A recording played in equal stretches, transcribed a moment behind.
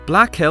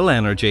Black Hill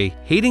Energy,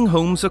 heating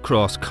homes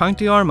across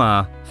County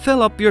Armagh.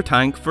 Fill up your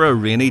tank for a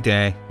rainy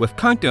day with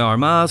County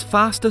Armagh's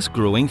fastest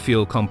growing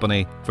fuel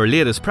company. For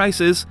latest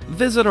prices,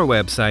 visit our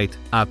website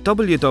at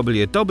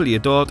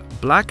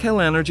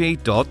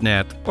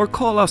www.blackhillenergy.net or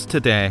call us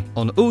today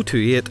on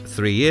 028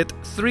 38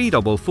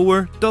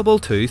 344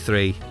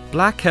 223.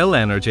 Black Hill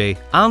Energy,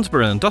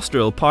 Ansborough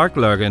Industrial Park,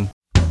 Lurgan.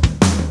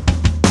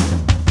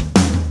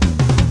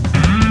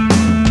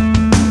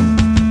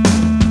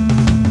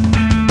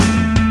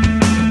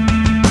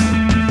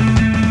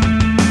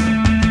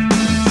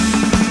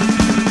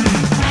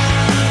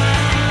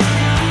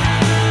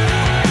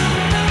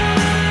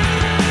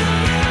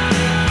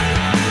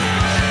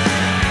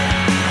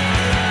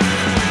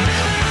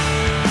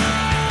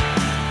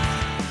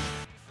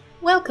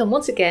 Welcome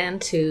once again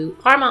to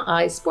Armagh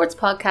Eye's sports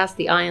podcast,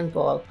 The Eye and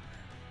Ball.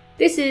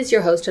 This is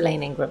your host,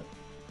 Elaine Ingram.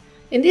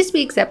 In this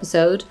week's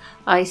episode,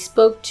 I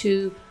spoke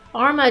to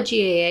Armagh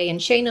GAA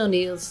and Shane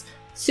O'Neill's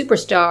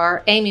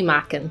superstar, Amy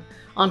Mackin,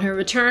 on her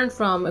return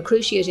from a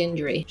cruciate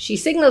injury. She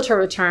signalled her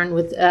return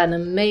with an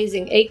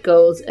amazing 8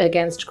 goals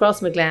against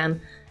Crossmaglen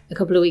a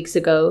couple of weeks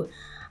ago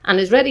and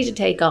is ready to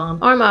take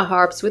on Armagh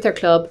Harps with her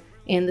club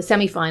in the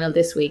semi-final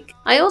this week.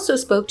 I also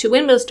spoke to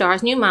Windmill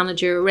Star's new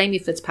manager,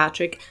 Ramey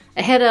Fitzpatrick,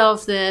 ahead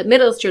of the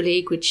Mid-Ulster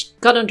League, which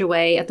got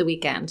underway at the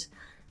weekend.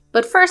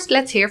 But first,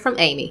 let's hear from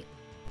Amy.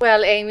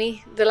 Well,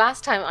 Amy, the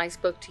last time I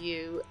spoke to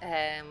you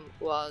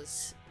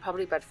was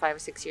probably about 5 or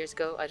 6 years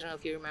ago. I don't know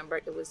if you remember.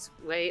 It was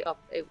way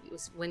up. It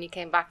was when you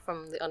came back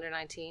from the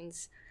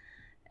under-19s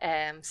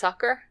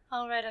soccer.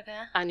 Oh, right,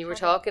 okay. And you were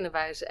talking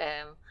about,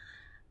 I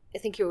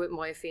think you were with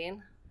Moya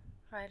Fian.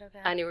 Right, okay.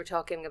 And you were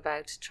talking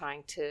about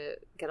trying to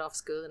get off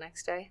school the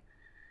next day.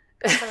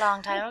 That's a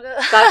long time ago.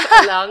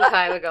 That's a long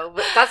time ago.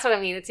 But that's what I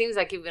mean. It seems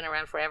like you've been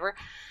around forever.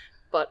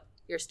 But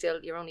you're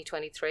only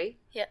 23.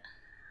 Yeah.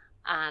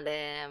 And,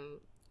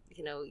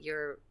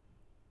 you're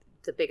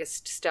the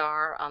biggest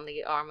star on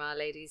the Armagh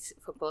ladies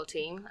football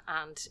team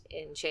and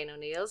in Shane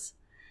O'Neill's.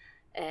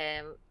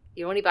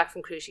 You're only back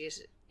from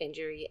cruciate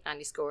injury and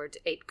you scored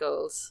 8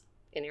 goals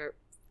in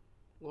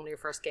one of your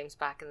first games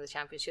back in the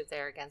championship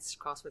there against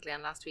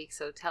Crossmaglen last week.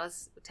 So tell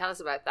us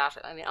about that.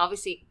 I mean,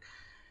 obviously,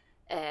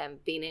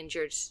 being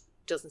injured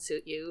doesn't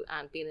suit you,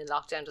 and being in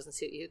lockdown doesn't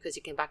suit you because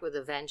you came back with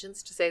a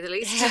vengeance, to say the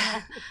least.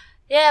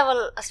 Yeah,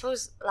 well, I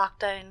suppose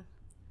lockdown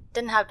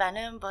didn't help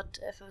anyone, but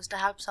if it was to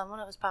help someone,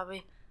 it was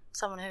probably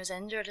someone who was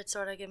injured. It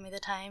sort of gave me the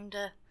time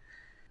to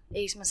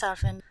ease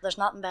myself in. There's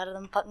nothing better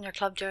than putting your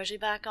club jersey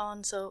back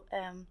on. So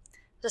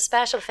it's a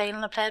special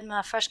feeling. I played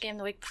my first game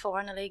the week before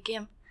in a league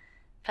game.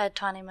 Played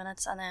 20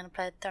 minutes and then I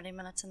played 30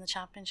 minutes in the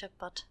championship,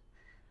 but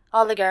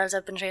all the girls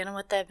I've been training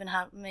with, they've been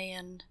helping me,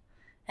 and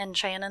in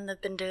training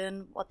they've been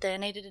doing what they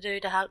needed to do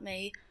to help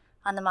me,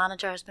 and the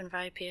manager has been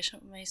very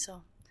patient with me, so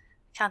I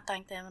can't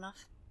thank them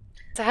enough.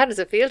 So how does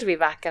it feel to be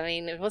back? I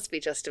mean, it must be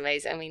just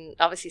amazing. I mean,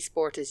 obviously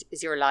sport is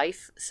your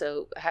life,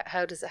 so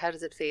how does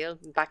it feel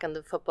back on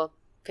the football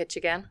pitch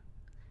again?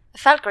 It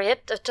felt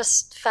great. It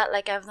just felt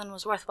like everything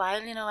was worthwhile,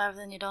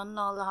 everything you done,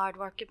 all the hard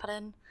work you put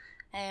in.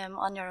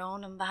 On your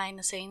own and behind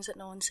the scenes that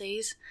no one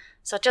sees.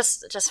 So it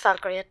just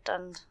felt great,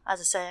 and as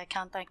I say, I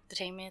can't thank the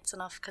teammates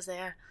enough because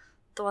they're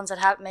the ones that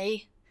helped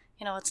me.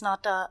 It's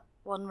not a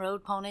one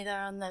road pony there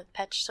on the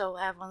pitch, so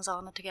everyone's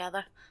on it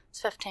together.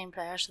 It's 15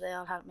 players, so they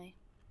all helped me.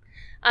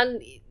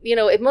 And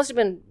it must have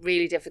been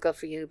really difficult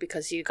for you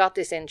because you got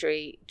this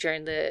injury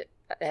during the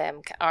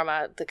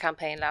Armagh the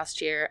campaign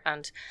last year,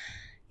 and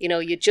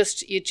you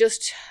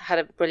just had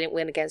a brilliant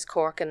win against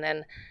Cork, and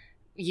then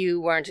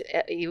you weren't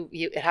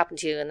it happened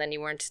to you, and then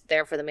you weren't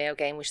there for the Mayo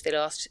game, which they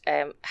lost.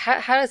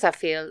 How does that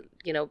feel,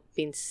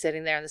 being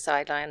sitting there on the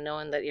sideline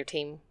knowing that your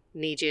team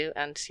need you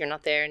and you're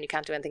not there and you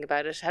can't do anything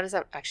about it? How does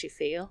that actually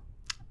feel?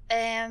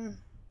 The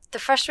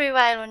first wee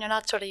while, when you're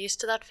not sort of used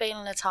to that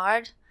feeling, it's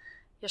hard.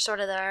 You're sort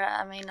of there.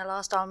 I mean, I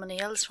lost all my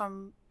nails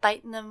from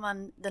biting them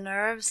and the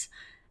nerves,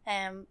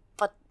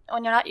 but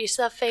when you're not used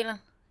to that feeling,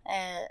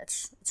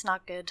 it's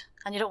not good,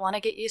 and you don't want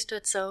to get used to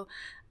it. So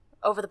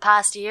over the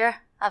past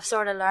year, I've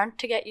sort of learned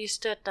to get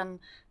used to it and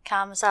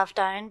calm myself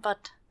down.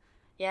 But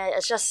yeah,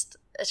 it's just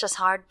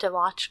hard to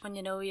watch when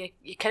you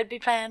could be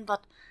playing.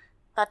 But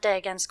that day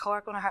against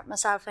Cork, when I hurt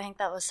myself, I think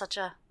that was such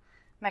a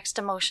mixed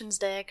emotions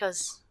day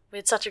because we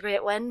had such a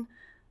great win,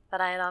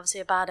 but I had obviously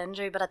a bad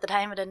injury. But at the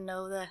time, I didn't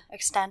know the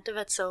extent of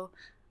it, so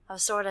I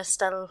was sort of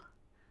still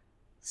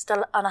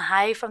on a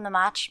high from the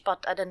match,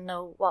 but I didn't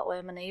know what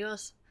way my knee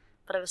was.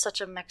 But it was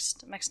such a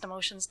mixed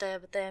emotions day.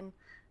 But then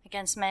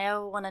against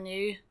Mayo, when I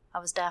knew I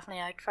was definitely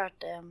out for it,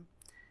 it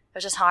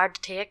was just hard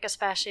to take,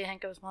 especially I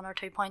think it was 1 or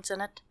 2 points in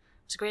it.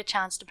 It was a great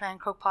chance to play in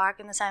Croke Park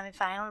in the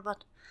semi-final,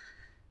 but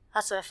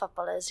that's the way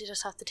football is. You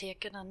just have to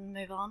take it and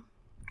move on.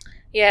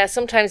 Yeah,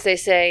 sometimes they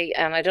say,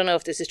 and I don't know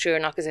if this is true or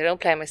not because I don't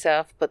play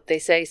myself, but they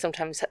say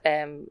sometimes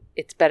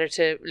it's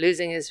better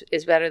losing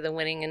is better than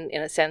winning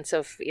in a sense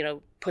of,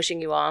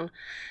 pushing you on.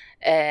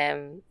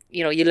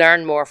 You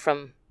learn more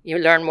from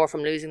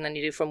losing than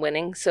you do from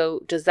winning.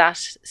 So does that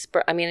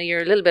spur, I mean,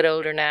 you're a little bit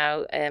older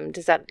now,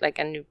 does that,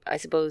 and I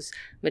suppose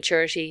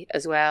maturity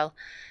as well,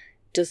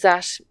 Does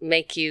that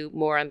make you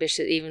more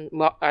ambitious,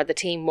 are the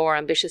team more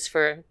ambitious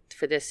for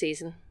this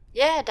season?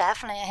 Yeah,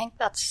 definitely. I think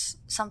that's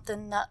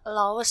something that'll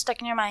always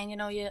stick in your mind. You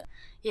know, you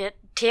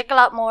take a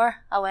lot more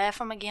away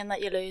from a game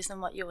that you lose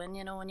than what you win.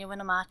 You know, when you win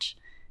a match,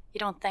 you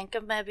don't think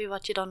of maybe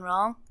what you done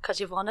wrong because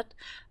you've won it.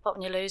 But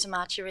when you lose a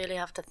match, you really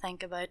have to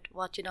think about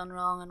what you done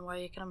wrong and where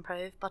you can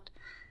improve. But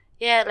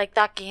yeah, like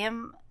that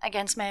game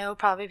against Mayo,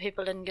 probably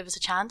people didn't give us a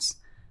chance.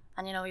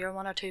 And you know, you're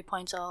 1 or 2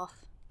 points off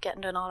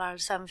getting to an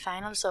All-Ireland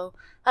semi-final. So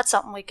that's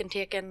something we can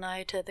take in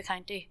now to the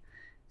county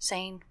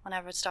scene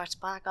whenever it starts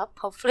back up.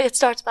 Hopefully it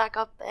starts back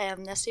up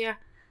this year.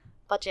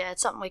 But yeah,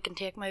 it's something we can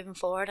take moving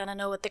forward. And I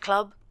know with the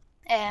club,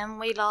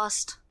 we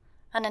lost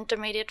an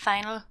intermediate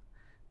final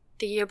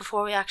the year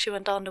before we actually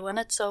went on to win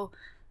it. So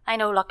I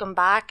know looking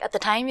back, at the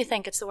time you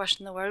think it's the worst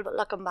in the world, but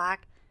looking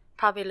back,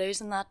 probably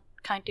losing that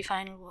county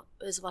final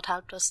is what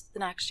helped us the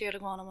next year to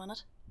go on and win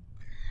it.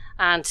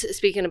 And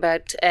speaking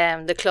about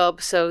the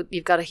club, so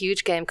you've got a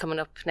huge game coming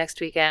up next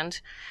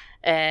weekend.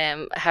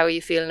 How are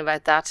you feeling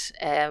about that,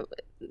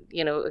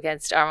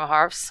 against Armagh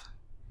Harps?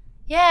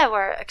 Yeah,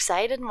 we're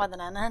excited more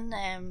than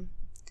anything.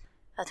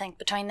 I think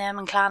between them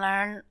and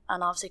Clonard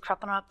and obviously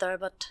Crippen are up there,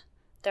 but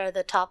they're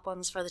the top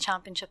ones for the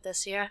championship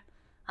this year.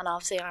 And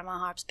obviously Armagh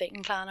Harps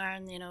beating Clonard,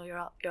 and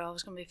you're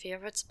always going to be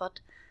favourites.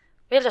 But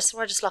we're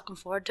just looking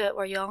forward to it.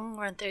 We're young,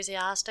 we're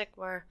enthusiastic,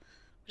 we're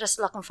just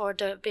looking forward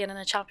to being in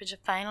a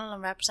championship final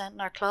and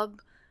representing our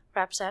club,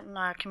 representing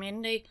our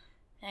community.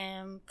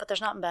 But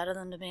there's nothing better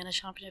than to be in a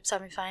championship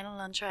semi-final,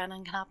 and sure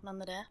anything can happen on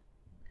the day.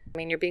 I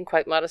mean, you're being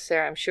quite modest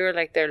there. I'm sure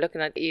they're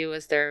looking at you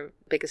as their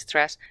biggest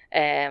threat,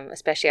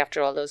 especially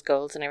after all those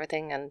goals and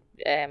everything. And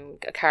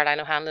Caroline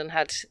O'Hanlon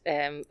had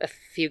a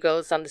few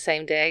goals on the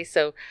same day.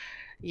 So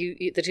you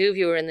the two of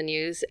you were in the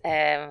news.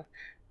 As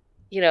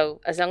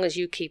long as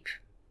you keep,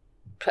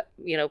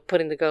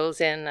 putting the goals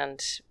in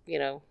and,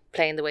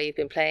 playing the way you've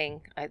been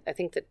playing, I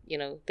think that,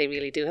 they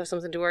really do have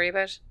something to worry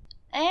about.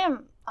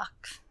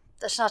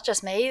 There's not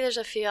just me, there's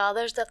a few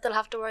others that they'll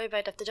have to worry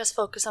about. If they just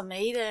focus on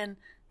me, then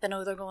they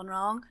know they're going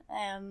wrong.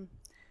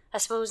 I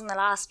suppose in the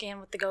last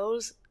game with the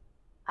goals,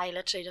 I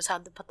literally just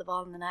had to put the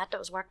ball in the net. It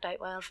was worked out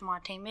well from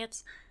our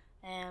teammates,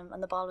 and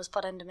the ball was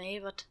put into me.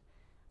 But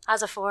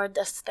as a forward,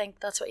 I think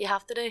that's what you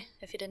have to do.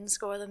 If you didn't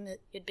score them,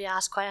 you'd be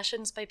asked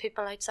questions by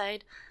people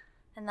outside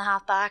in the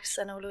half-backs.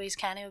 I know Louise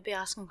Kenny would be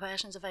asking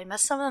questions if I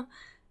missed some of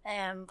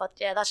them. But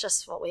yeah, that's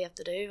just what we have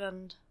to do,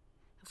 and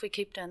if we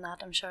keep doing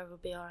that, I'm sure we'll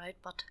be alright.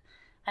 But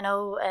I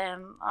know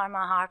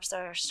Armagh Harps,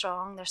 they're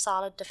strong, they're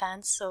solid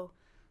defence, so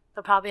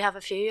they'll probably have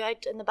a few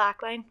out in the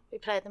back line. We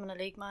played them in a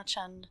league match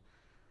and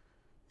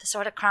they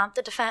sort of cramped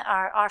the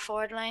our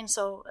forward line,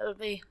 so it'll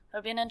be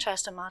an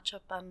interesting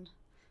matchup, and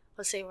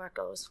we'll see where it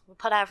goes. We'll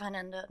put everything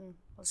into it and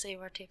we'll see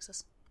where it takes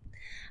us.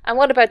 And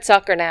what about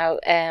soccer now?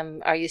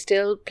 Are you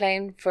still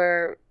playing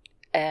for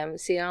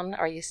Sion?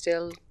 Are you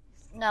still...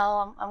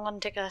 No, I'm going to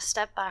take a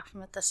step back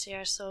from it this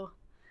year, so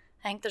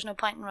I think there's no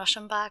point in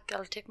rushing back.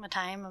 I'll take my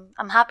time.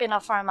 I'm happy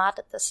enough where I'm at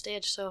this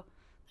stage, so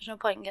there's no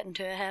point in getting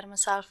too ahead of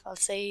myself.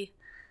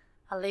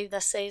 I'll leave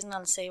this season,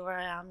 I'll see where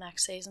I am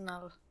next season,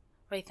 I'll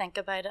rethink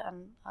about it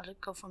and I'll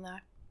go from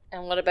there.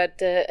 And what about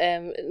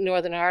the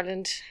Northern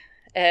Ireland,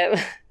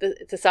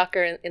 the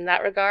soccer in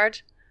that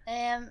regard?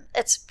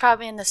 It's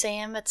probably in the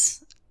same.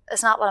 It's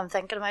not what I'm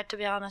thinking about, to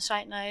be honest,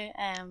 right now.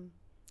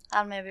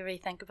 I'll maybe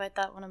rethink about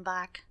that when I'm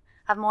back.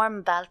 I have more in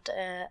my belt,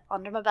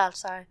 under my belt,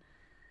 sorry.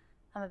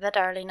 I'm a bit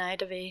early now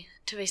to be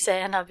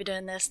saying I'll be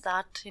doing this,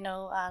 that,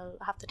 I'll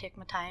have to take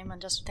my time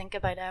and just think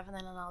about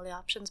everything and all the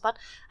options. But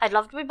I'd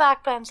love to be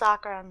back playing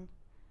soccer, and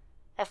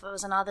if it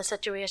was another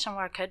situation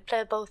where I could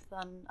play both,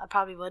 then I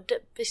probably would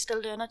be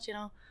still doing it,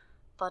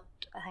 But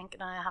I think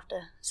now I have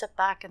to sit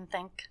back and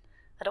think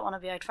I don't want to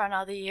be out for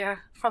another year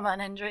from an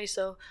injury,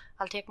 so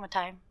I'll take my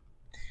time.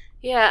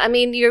 Yeah, I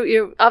mean,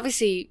 you're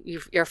obviously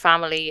your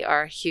family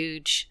are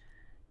huge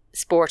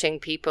sporting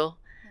people.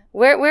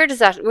 Where does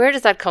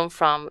that come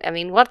from? I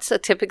mean, what's a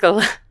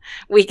typical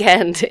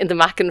weekend in the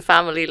Mackin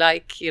family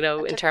like,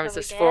 in terms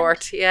of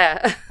sport?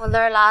 Yeah. Well,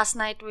 there last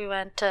night we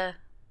went to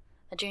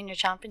a junior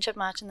championship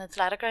match in the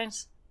athletic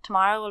grounds.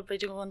 Tomorrow we'll be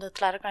going to the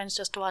athletic grounds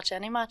just to watch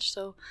any match.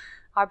 So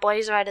our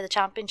boys are out of the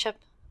championship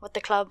with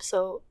the club,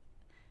 so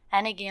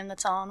any game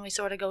that's on, we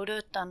sort of go to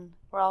it, and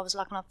we're always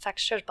looking up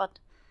fixtures, but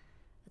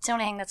it's the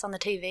only thing that's on the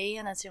TV,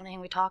 and it's the only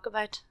thing we talk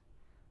about,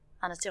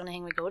 and it's the only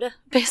thing we go to,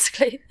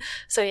 basically.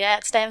 So yeah,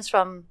 it stems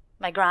from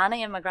my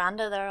granny and my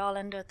granda. They're all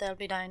into it. They'll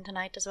be down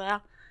tonight as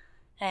well.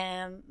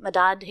 My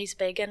dad, he's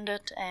big into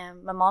it.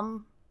 My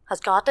mum has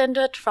got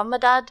into it from my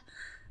dad.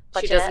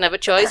 But she doesn't have a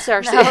choice,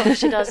 or no,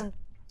 she doesn't.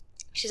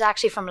 She's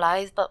actually from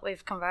Louth, but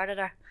we've converted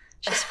her.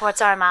 She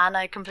supports Armagh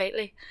now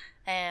completely.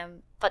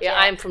 But yeah,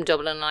 I'm from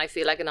Dublin, and I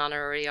feel like an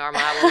honorary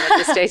Armagh woman at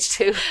this stage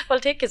too. We'll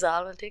take us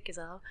all.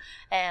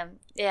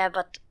 Yeah,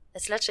 but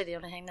it's literally the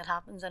only thing that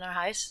happens in our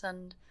house.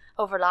 And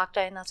over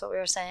lockdown, that's what we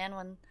were saying,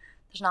 when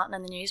there's nothing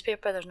in the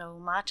newspaper, there's no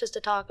matches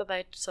to talk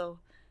about, so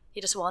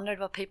you just wondered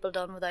what people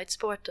done without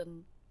sport,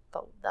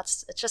 but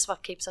it's just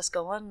what keeps us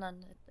going,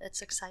 and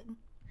it's exciting.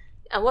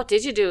 And what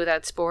did you do with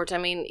that sport? I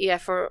mean, yeah,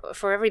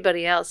 for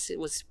everybody else it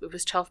was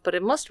tough, but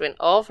it must have been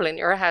awful in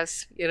your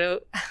house, you know.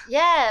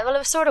 Yeah, well, it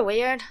was sort of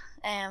weird,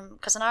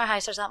 because in our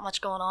house there's not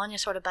much going on. You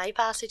sort of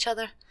bypass each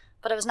other,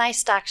 but it was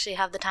nice to actually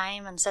have the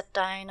time and sit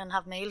down and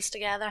have meals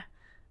together.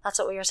 That's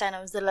what we were saying.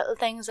 It was the little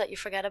things that you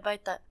forget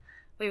about that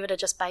we would have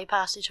just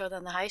bypassed each other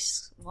in the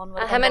house.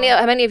 How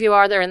many of you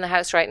are there in the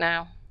house right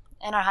now?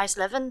 In our house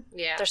living?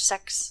 Yeah. There's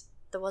 6.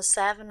 There was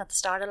 7 at the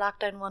start of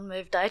lockdown. 1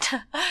 moved out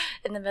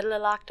in the middle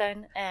of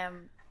lockdown.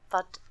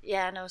 But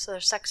yeah, no, so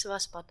there's 6 of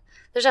us. But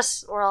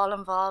we're all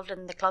involved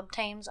in the club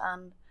teams,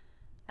 and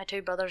my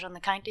 2 brothers on the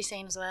county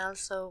scene as well.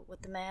 So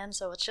with the men,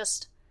 so it's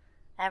just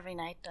every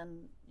night,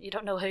 and you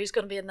don't know who's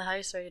going to be in the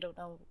house, or you don't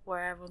know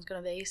where everyone's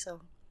going to be.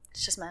 So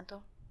it's just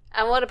mental.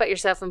 And what about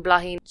yourself and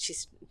Blahin?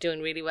 She's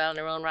doing really well in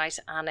her own right.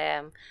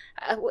 And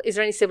is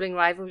there any sibling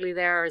rivalry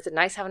there, or is it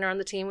nice having her on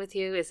the team with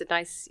you? Is it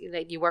nice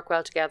that you work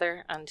well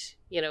together, and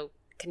you know,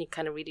 can you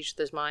kind of read each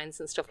other's minds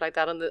and stuff like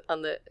that?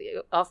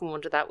 You often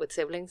wonder that with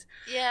siblings.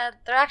 Yeah,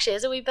 there actually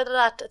is a wee bit of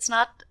that. It's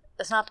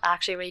not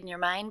actually reading your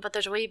mind, but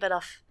there's a wee bit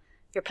of,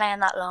 you're playing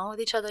that long with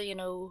each other. You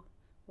know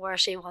where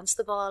she wants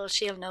the ball.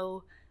 She'll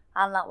know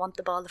I'll not want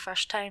the ball the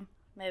first time,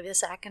 maybe the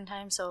second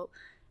time. So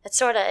it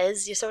sort of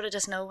is. You sort of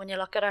just know when you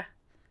look at her.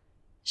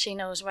 She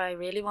knows where I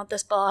really want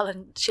this ball,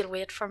 and she'll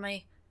wait for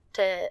me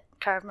to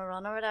curve my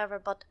run or whatever.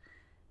 But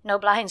no,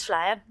 Blahin's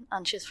flying,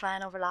 and she's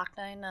flying over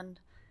lockdown, and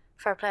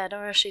fair play to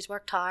her. She's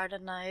worked hard,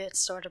 and now it's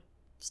sort of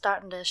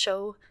starting to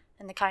show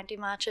in the county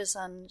matches,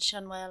 and she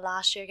done well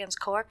last year against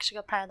Cork. She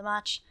got player of the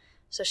match,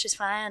 so she's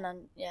flying,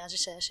 and yeah, as you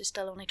say, she's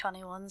still only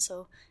 21,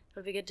 so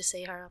it'll be good to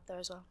see her up there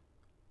as well.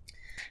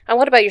 And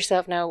what about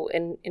yourself now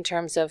in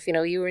terms of, you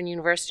know, you were in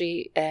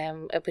university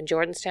up in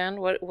Jordanstown.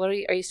 What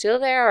are you still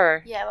there,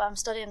 or? Yeah, well, I'm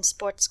studying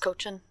sports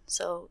coaching.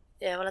 So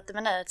yeah, well, at the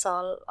minute it's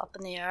all up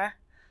in the air.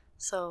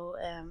 So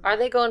are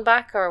they going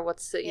back, or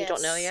what's it? You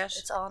don't know yet?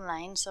 It's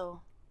online,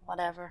 so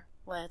whatever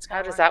way it's going.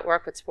 How does that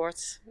work with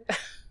sports?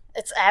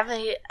 It's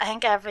I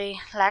think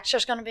every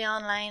lecture's going to be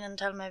online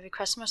until maybe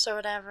Christmas or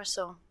whatever.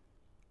 So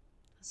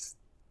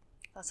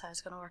that's how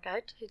it's going to work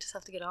out. You just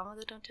have to get on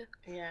with it, don't you?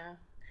 Yeah.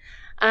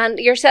 And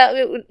yourself,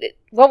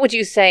 what would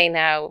you say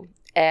now,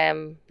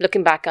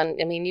 looking back on,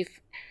 I mean,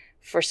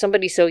 for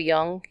somebody so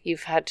young,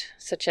 you've had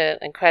such an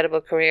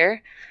incredible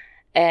career,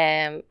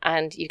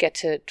 and you get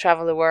to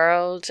travel the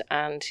world,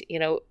 and, you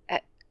know,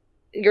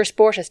 your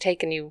sport has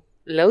taken you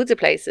loads of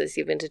places.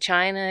 You've been to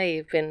China,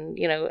 you've been,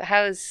 you know,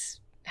 how's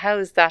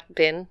that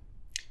been?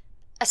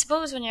 I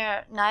suppose when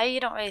you're now,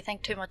 you don't really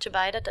think too much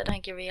about it. I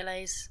think you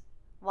realise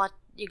what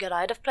you get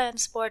out of playing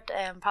sport.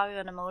 Probably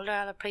when I'm older,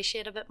 I'll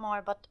appreciate a bit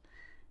more, but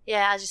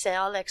yeah, as you say,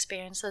 all the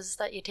experiences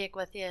that you take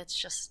with you,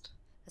 it's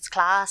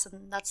class,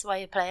 and that's why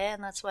you play,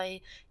 and that's why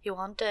you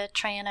want to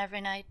train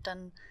every night,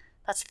 and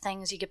that's the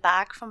things you get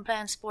back from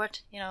playing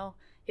sport. You know,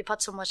 you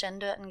put so much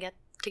into it, and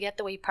get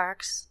the wee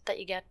perks that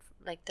you get,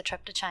 like the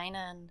trip to China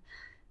and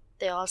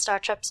the All-Star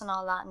trips and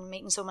all that, and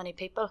meeting so many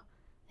people.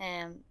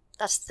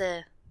 That's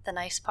the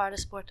nice part of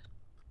sport.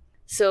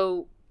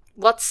 So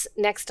what's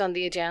next on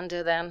the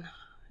agenda then?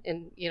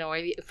 You know,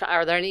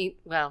 are there any?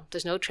 Well,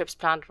 there's no trips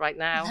planned right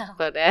now, no.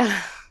 But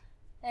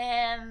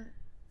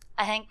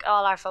I think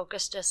all our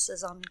focus just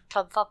is on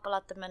club football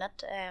at the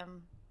minute. I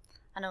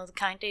know the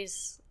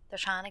counties, they're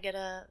trying to get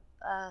a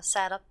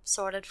setup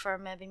sorted for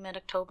maybe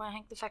mid-October. I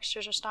think the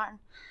fixtures are starting,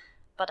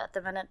 but at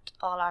the minute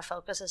all our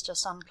focus is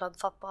just on club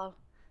football.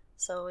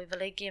 So we have a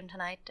league game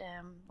tonight.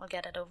 We'll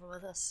get it over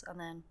with us, and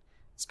then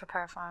let's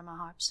prepare for Armagh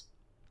Harps.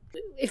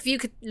 If you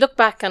could look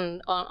back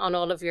on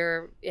all of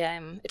your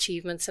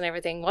achievements and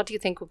everything, what do you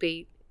think would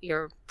be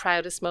your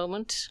proudest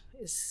moment?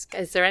 Is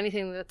there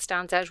anything that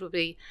stands out? Would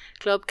be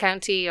club,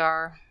 county,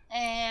 or?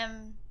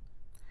 There's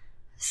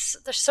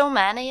so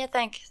many, I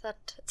think,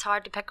 that it's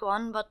hard to pick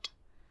one, but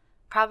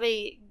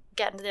probably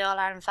getting to the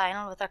All-Ireland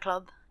final with our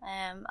club,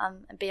 and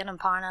being in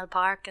Parnell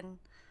Park, and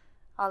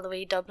all the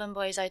wee Dublin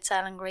boys out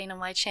selling green and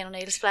white Shane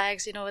O'Neill's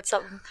flags. You know, it's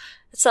something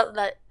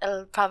that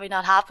it'll probably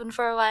not happen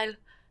for a while.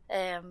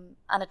 And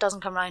it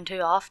doesn't come around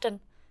too often.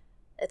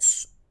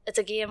 It's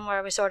a game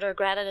where we sort of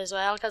regret it as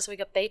well because we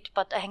got beat,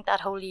 but I think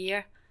that whole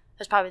year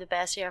was probably the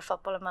best year of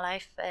football in my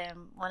life.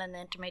 Winning the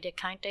intermediate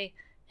county,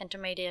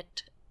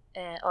 intermediate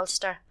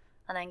Ulster,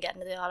 and then getting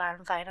to the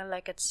All-Ireland final.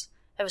 Like it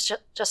was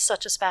just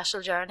such a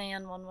special journey,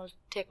 and one we'll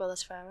take with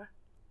us forever.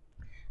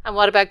 And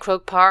what about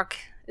Croke Park?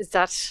 Is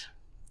that?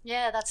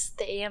 Yeah, that's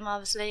the aim,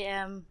 obviously.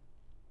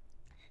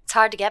 It's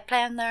hard to get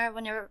playing there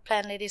when you're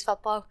playing ladies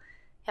football.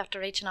 You have to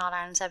reach an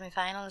All-Ireland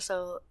semi-final,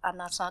 and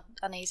that's not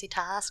an easy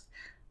task.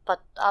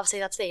 But obviously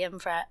that's the aim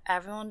for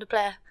everyone to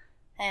play.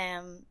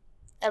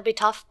 It'll be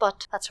tough,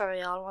 but that's where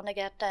we all want to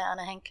get to.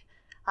 And I think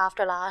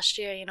after last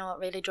year, you know, it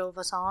really drove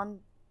us on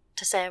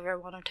to say we're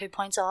 1 or 2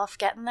 points off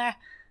getting there.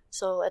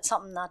 So it's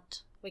something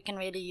that we can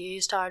really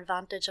use to our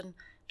advantage and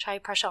try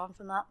push on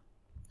from that.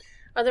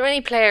 Are there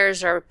any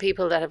players or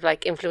people that have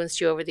like influenced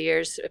you over the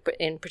years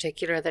in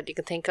particular that you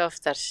can think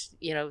of that,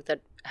 you know, that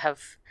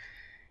have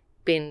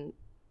been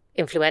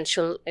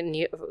influential in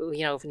you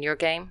know, in your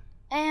game?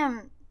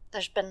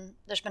 There's been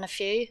a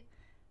few.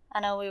 I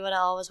know we would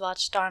have always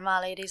watched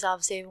Armagh ladies,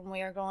 obviously, when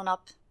we were growing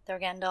up. They were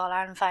getting to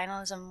All-Ireland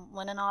finals and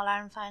winning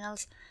All-Ireland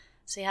finals.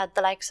 So you had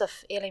the likes of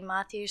Aileen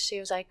Matthews. She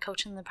was out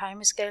coaching the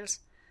primary schools.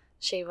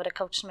 She would have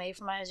coached me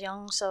from when I was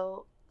young.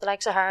 So the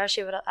likes of her,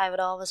 I would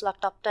always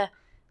looked up to.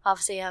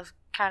 Obviously, you have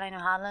Caroline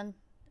O'Hanlon,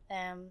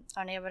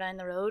 our neighbour down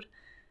the road.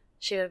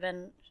 She's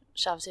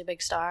obviously a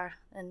big star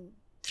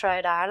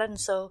throughout Ireland.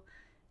 So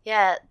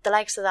yeah, the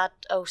likes of that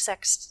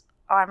 06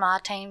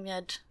 Armagh team, you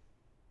had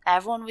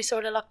everyone we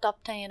sort of looked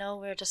up to.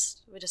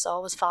 We just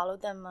always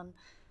followed them,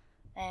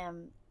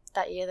 and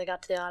that year they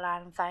got to the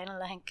All-Ireland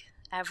final. I think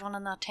everyone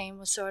on that team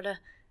was sort of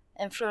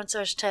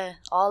influencers to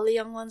all the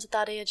young ones at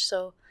that age.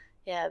 So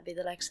yeah, it'd be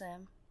the likes of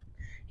them.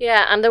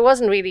 Yeah, and there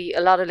wasn't really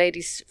a lot of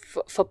ladies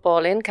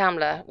football in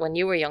Camla when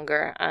you were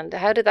younger. And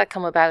how did that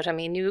come about? I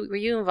mean, were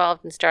you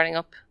involved in starting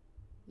up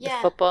the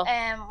football?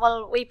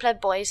 Well, we played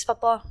boys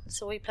football.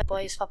 So we played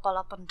boys football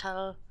up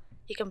until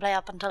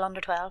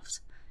under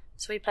 12s.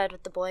 So we played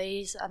with the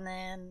boys, and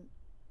then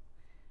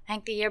I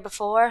think the year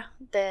before,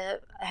 I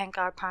think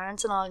our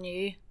parents and all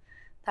knew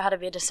there had to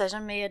be a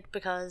decision made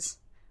because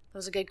there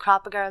was a good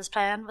crop of girls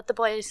playing with the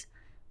boys,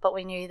 but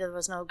we knew there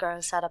was no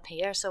girls set up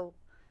here. So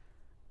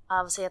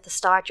obviously at the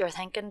start you're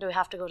thinking, do we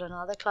have to go to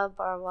another club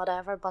or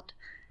whatever? But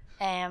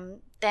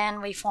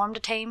then we formed a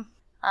team,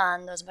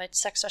 and there was about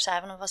 6 or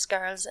 7 of us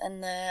girls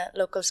in the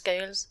local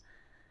schools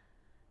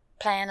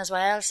playing as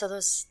well. So there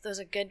was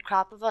a good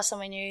crop of us,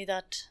 and we knew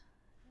that,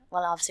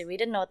 well, obviously we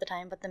didn't know at the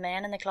time, but the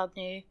men in the club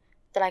knew,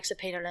 the likes of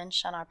Peter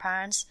Lynch and our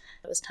parents,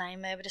 it was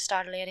time maybe to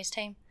start a ladies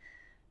team.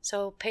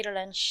 So Peter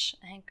Lynch,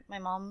 I think my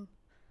mum,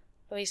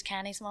 Louise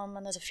Kenny's mum,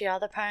 and there's a few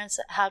other parents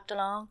that helped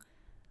along,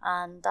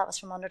 and that was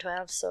from under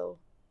 12. So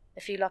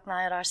if you look now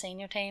at our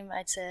senior team,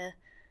 I'd say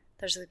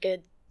there's a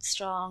good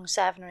strong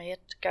 7 or 8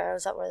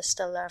 girls that were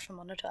still there from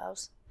under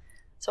 12s.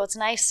 So it's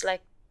nice,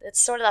 like,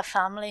 it's sort of that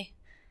family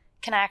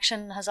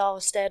connection has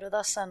always stayed with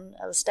us, and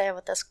it'll stay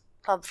with this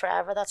club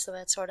forever. That's the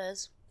way it sort of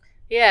is.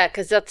 Yeah,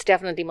 because that's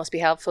definitely must be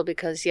helpful,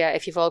 because yeah,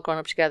 if you've all grown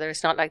up together,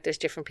 it's not like there's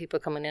different people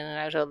coming in and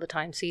out all the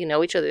time, so you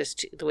know each other's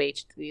the way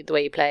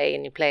you play,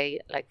 and you play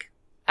like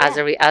as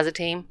a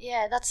team.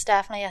 Yeah, that's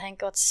definitely, I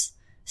think, what's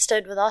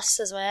stood with us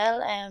as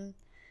well,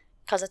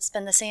 because it's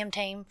been the same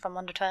team from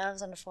under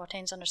 12s, under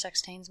 14s, under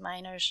 16s,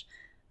 minors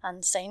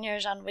and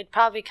seniors, and we'd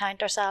probably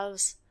count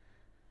ourselves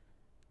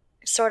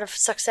sort of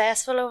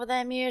successful over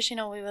them years.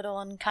 We would have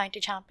won county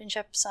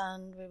championships,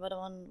 and we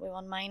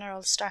won minor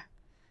Ulster.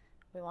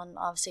 We won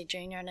obviously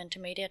junior and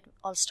intermediate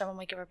Ulster when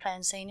we were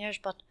playing seniors,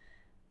 but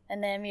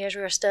in them years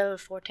we were still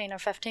 14 or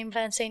 15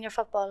 playing senior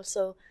football.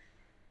 So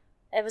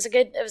it was a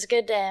good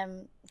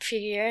few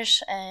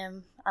years,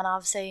 and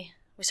obviously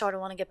we sort of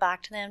want to get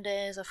back to them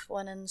days of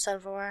winning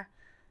silverware,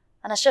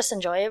 and it's just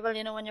enjoyable,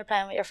 when you're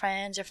playing with your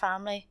friends, your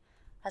family.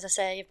 As I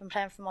say, you've been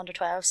playing from under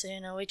 12, so you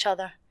know each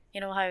other,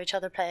 you know how each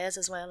other plays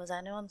as well as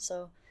anyone.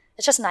 So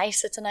it's just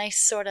nice. It's a nice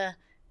sort of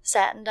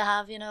setting to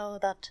have,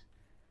 that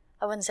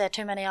I wouldn't say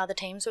too many other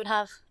teams would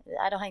have.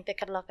 I don't think they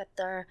could look at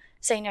their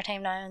senior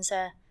team now and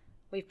say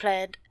we've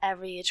played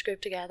every age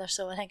group together.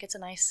 So I think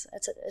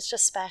it's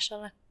just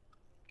special.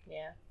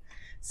 Yeah.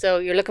 So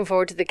you're looking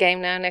forward to the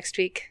game now next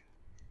week?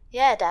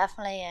 Yeah,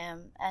 definitely.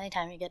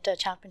 Anytime you get to a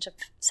championship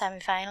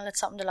semi-final, it's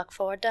something to look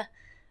forward to.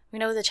 We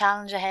know the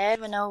challenge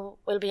ahead. We know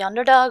we'll be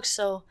underdogs,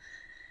 so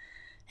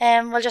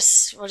we'll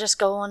just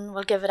go and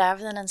we'll give it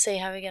everything and see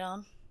how we get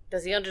on.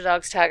 Does the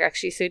underdogs tag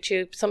actually suit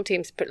you? Some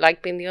teams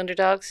like being the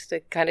underdogs.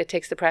 It kind of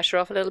takes the pressure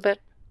off a little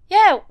bit.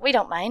 Yeah, we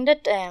don't mind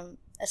it.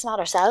 It's not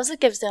ourselves that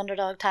gives the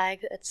underdog tag.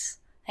 It's,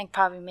 I think,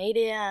 probably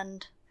media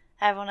and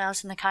everyone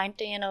else in the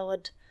county,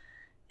 would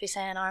be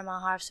saying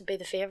Armagh Harps would be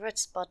the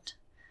favourites. But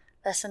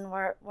listen,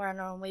 we're in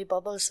our own wee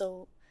bubble,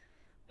 so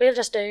we'll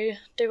just do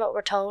what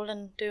we're told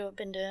and do what we've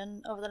been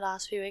doing over the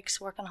last few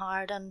weeks, working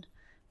hard, and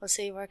we'll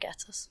see where it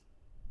gets us.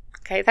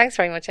 Okay, thanks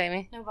very much,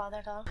 Amy. No bother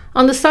at all.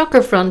 On the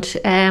soccer front,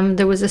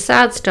 there was a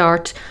sad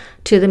start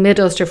to the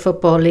Mid-Ulster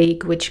Football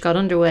League, which got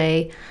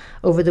underway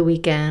over the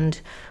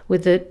weekend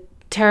with the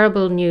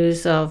terrible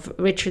news of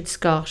Richard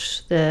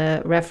Scott,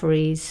 the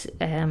referee's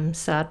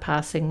sad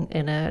passing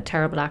in a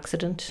terrible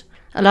accident.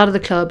 A lot of the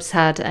clubs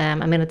had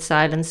a minute's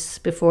silence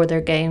before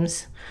their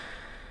games.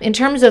 In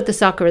terms of the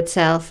soccer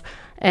itself,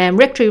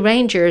 Rictory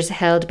Rangers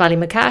held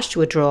Ballymacash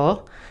to a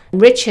draw.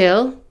 Rich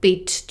Hill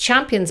beat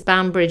champions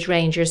Banbridge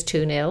Rangers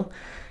 2-0.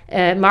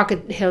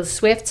 Market Hill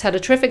Swifts had a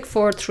terrific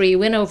 4-3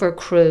 win over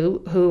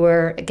Crewe, who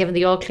were given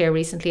the all-clear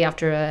recently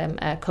after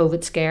a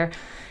COVID scare.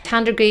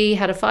 Tandragee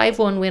had a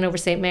 5-1 win over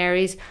St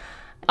Mary's.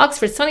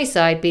 Oxford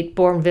Sunnyside beat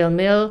Bourneville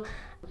Mill,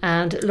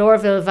 and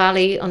Lorville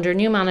Valley, under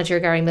new manager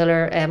Gary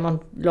Miller,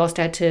 lost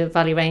out to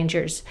Valley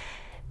Rangers.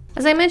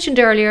 As I mentioned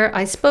earlier,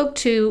 I spoke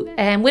to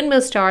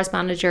Windmill Stars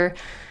manager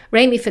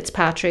Rami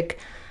Fitzpatrick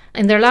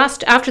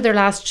after their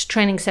last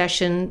training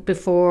session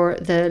before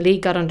the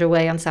league got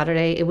underway on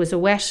Saturday. It was a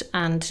wet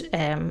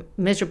and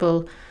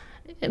miserable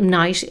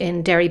night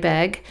in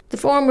Derrybeg. The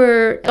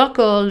former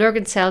Loughgall,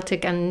 Lurgan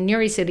Celtic and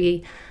Newry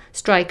City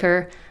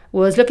striker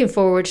was looking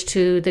forward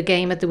to the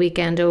game at the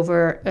weekend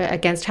over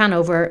against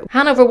Hanover.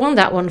 Hanover won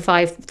that one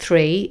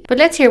 5-3. But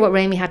let's hear what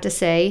Rémi had to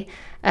say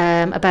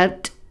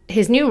about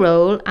his new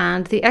role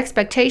and the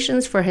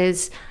expectations for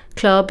his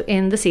club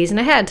in the season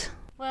ahead.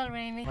 Well,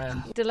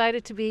 Rémi,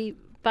 Delighted to be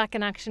back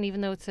in action,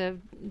 even though it's a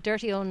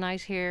dirty old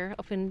night here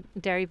up in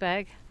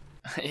Derrybeg.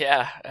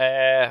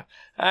 Yeah,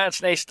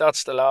 it's nice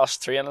that's the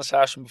last training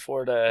session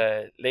before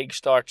the league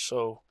starts,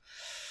 so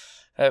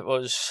it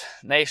was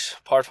nice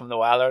apart from the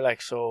weather,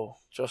 like, so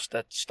just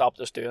it stopped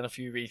us doing a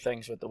few wee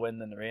things with the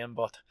wind and the rain,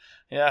 but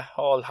yeah,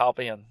 all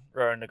happy and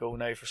raring to go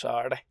now for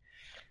Saturday.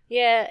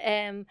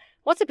 Yeah,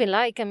 what's it been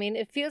like? I mean,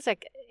 it feels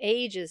like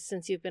ages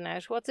since you've been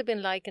out. What's it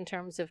been like in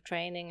terms of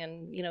training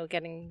and,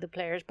 getting the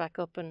players back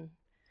up and,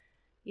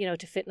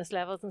 to fitness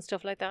levels and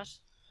stuff like that?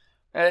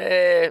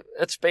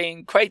 It's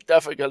been quite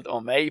difficult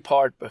on my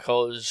part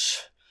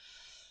because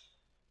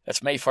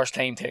it's my first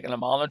time taking a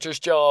manager's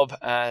job,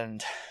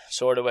 and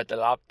sort of with the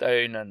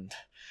lockdown and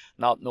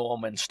not knowing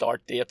when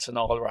start dates and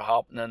all were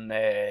happening,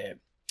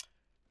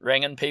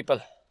 ringing people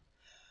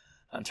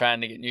and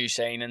trying to get new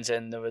signings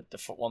in.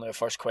 One of the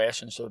first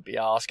questions they would be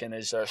asking,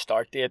 is there a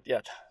start date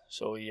yet?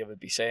 So you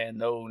would be saying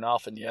no,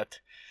 nothing yet,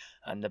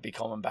 and they'd be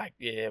coming back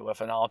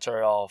with an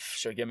answer of,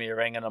 so give me a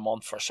ring in a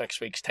month for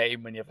 6 weeks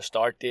time when you have a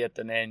start date.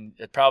 And then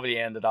it probably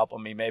ended up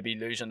on me maybe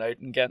losing out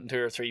and getting 2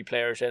 or 3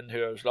 players in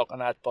who I was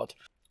looking at, but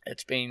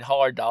it's been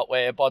hard that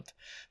way. But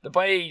the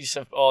boys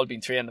have all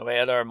been trained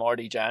away there.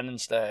 Marty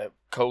Jennings, the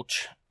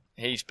coach,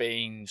 he's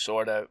been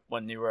sort of,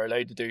 when you were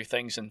allowed to do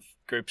things in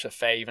groups of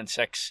 5 and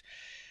 6,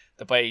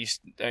 the boys,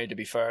 now to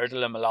be fair to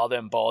them, a lot of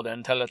them bought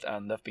into it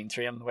and they've been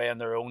trained away on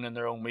their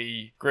own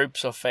wee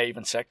groups of 5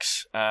 and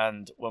 6.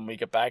 And when we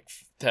get back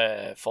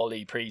to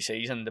fully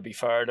pre-season, to be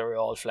fair, they were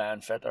all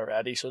flying fit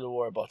already, so they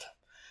were. But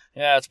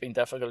yeah, it's been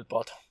difficult,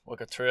 but we'll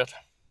get through it.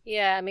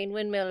 Yeah, I mean,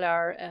 Windmill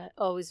are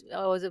always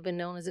have been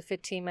known as a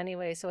fit team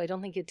anyway, so I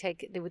don't think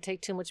they would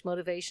take too much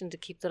motivation to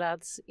keep the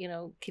lads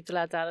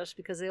at it,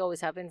 because they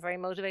always have been very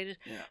motivated.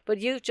 Yeah. But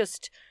you've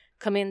just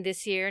come in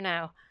this year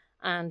now,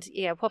 and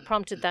yeah, what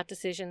prompted that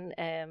decision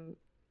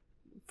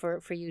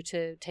for you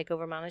to take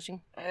over managing?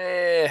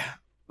 It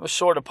was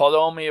sort of put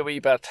on me a wee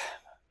bit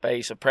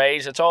by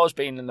surprise. It's always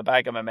been in the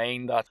back of my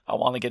mind that I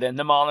want to get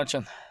into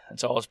managing.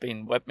 It's always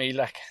been with me,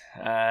 like,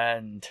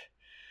 and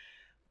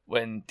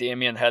when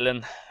Damien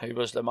Hillen, who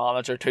was the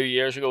manager 2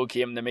 years ago,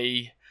 came to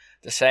me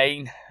to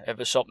sign, it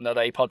was something that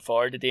I put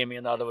forward to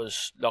Damien, that I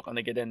was looking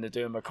to get into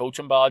doing my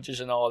coaching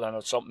badges and all, and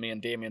it's something me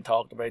and Damien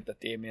talked about,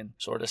 that Damien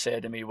sort of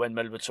said to me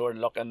Windmill would sort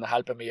of look into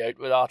helping me out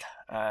with that.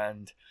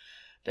 And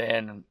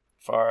then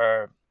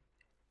for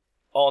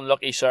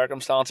unlucky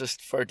circumstances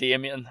for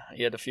Damien,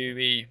 he had a few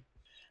wee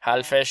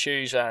health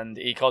issues and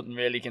he couldn't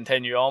really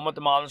continue on with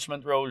the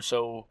management role,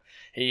 so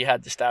he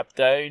had to step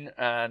down.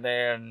 And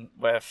then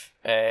with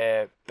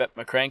Bip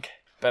McCrink,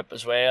 Bip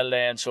as well,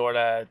 then sort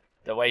of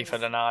the wife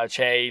had another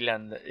child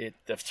and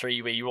the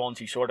 3 wee ones,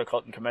 he sort of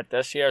couldn't commit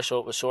this year, so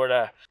it was sort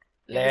of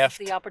left.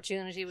 The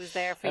opportunity was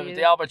there for you.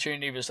 The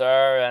opportunity was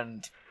there,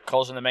 and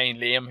cousin of mine,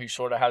 Liam, who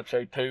sort of helps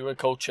out too with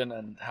coaching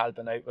and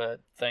helping out with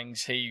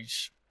things,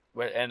 he's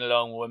in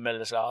along with Windmill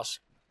this last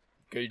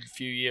good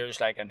few years,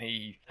 like, and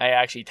I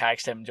actually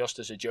texted him just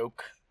as a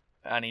joke,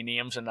 any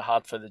names in the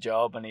hat for the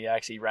job, and he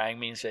actually rang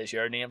me and says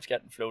your name's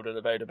getting floated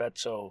about a bit,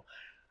 so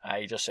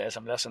I just says,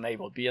 listen, I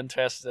will be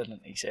interested,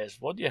 and he says,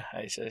 would you?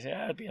 I says,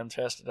 yeah, I'd be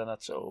interested in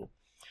it, so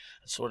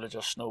it sort of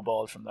just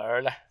snowballed from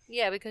there. Like.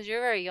 Yeah, because you're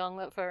very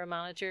young for a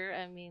manager,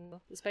 I mean,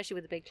 especially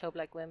with a big club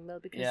like Windmill,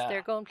 because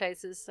they're going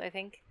places, I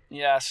think.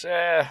 Yes,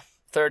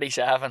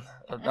 37.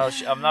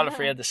 I'm not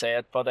afraid to say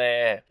it, but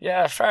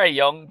yeah, very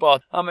young,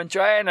 but I'm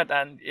enjoying it.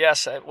 And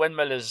yes,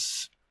 Windmill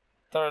is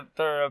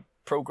they're a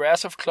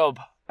progressive club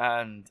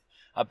and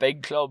a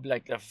big club.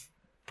 Like, they've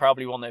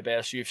probably one of the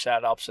best youth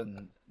setups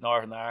in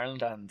Northern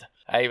Ireland, and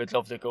I would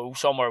love to go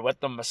somewhere with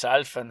them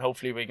myself, and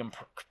hopefully we can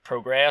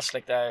progress.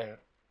 Like,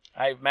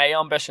 my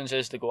ambitions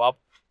is to go up.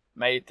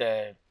 My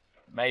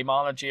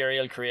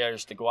managerial career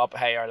is to go up a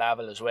higher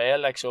level as well.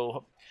 Like,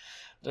 so.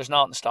 There's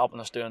nothing stopping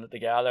us doing it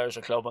together as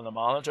a club and the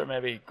manager,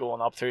 maybe going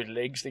up through the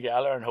leagues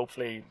together, and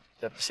hopefully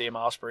they have the same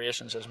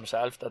aspirations as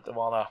myself, that they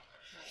want to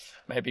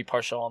maybe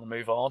push on and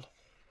move on.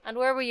 And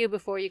where were you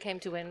before you came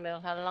to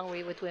Windmill? How long were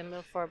you with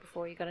Windmill for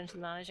before you got into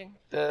managing?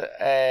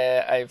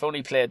 I've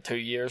only played 2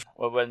 years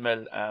with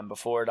Windmill, and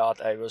before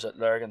that I was at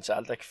Lurgan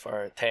Celtic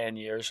for 10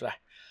 years.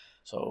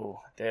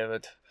 So I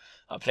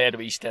played a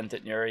wee stint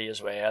at Newry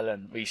as well,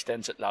 and wee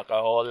stints at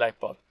Lockahall,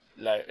 but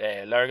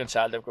Lurgan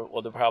Celtic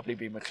would have probably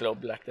been my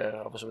club. I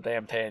was with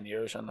them 10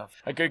 years and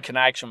I've a good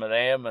connection with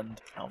them,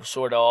 and I was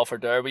sort of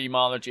offered their wee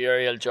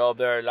managerial job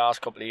there the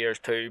last couple of years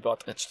too,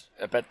 but it's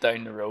a bit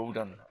down the road,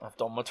 and I've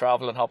done my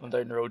travelling hopping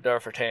down the road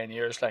there for 10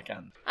 years.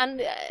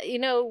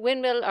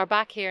 Windmill are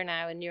back here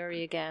now in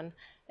Newry again,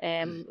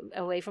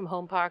 away from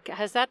home park.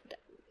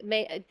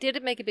 Did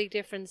it make a big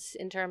difference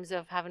in terms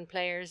of having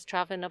players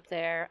travelling up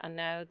there, and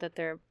now that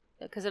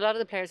because a lot of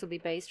the players will be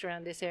based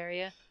around this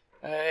area?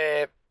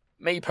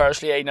 Me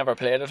personally, I never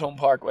played at home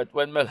park with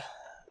Windmill,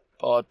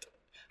 but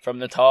from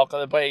the talk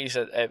of the boys,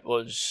 it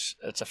was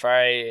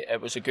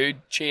a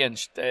good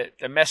change. They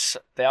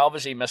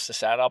obviously missed the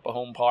setup at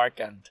home park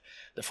and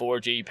the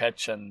 4G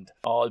pitch and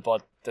all,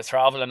 but the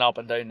travelling up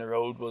and down the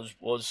road was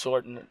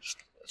starting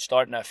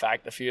to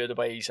affect a few of the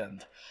boys,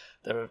 and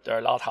they're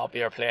a lot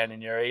happier playing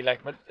in Uri.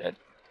 Like, but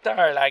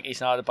they're like,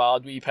 he's not a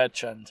bad wee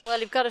pitch, and well,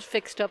 you've got it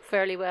fixed up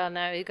fairly well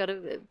now. You've got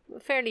a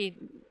fairly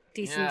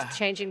decent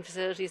changing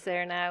facilities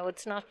there now.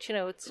 It's not,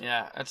 it's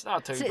it's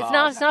not too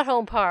bad. It's not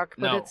home park,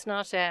 but No. it's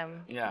not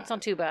it's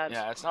not too bad.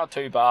 Yeah, it's not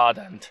too bad.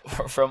 And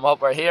from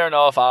what we're hearing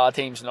off our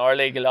teams in our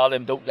league, a lot of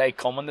them don't like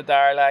coming to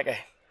Darlaggy,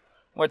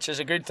 which is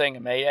a good thing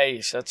in my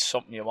eyes. That's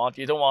something you want.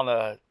 You don't want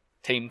a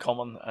team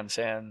coming and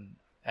saying,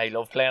 I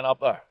love playing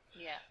up there.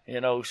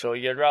 Yeah. So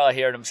you'd rather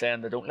hear them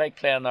saying they don't like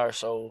playing there.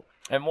 So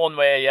in one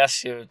way,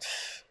 yes, you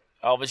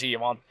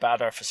want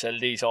better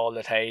facilities all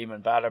the time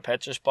and better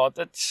pitches, but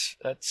it's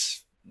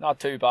not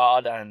too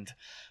bad. And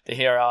to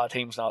hear our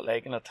team's not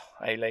liking it,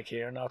 I like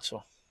hearing that.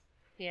 So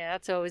yeah,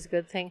 that's always a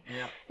good thing.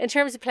 Yeah. In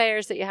terms of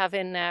players that you have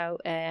in now,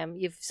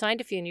 you've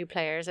signed a few new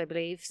players, I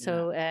believe.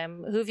 So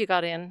who have you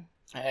got in?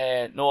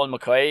 Noel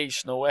McCoy,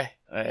 Snowy.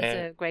 He's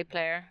a great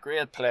player.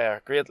 Great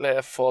player, great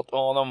left foot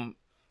on him.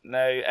 Now,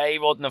 I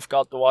wouldn't have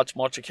got to watch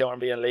much of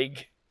Caribbean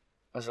League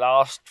his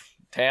last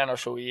 10 or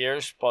so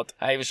years, but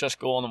I was just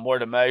going on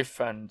word of mouth.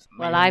 And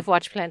well, I've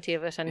watched plenty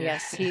of it, and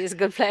yes, he is a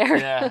good player.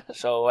 Yeah,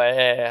 so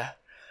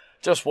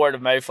just word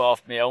of mouth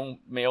off my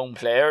own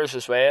players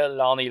as well.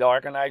 Lonnie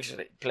Larkin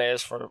actually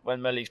plays for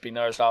Windmill. He's been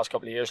there his last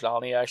couple of years.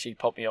 Lonnie actually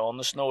put me on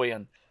the Snowy,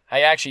 and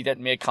I actually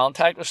didn't make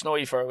contact with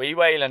Snowy for a wee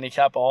while, and he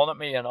kept on at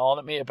me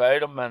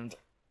about him, and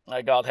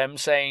I got him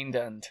signed.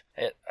 And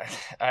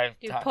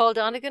Paul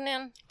Donegan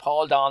in?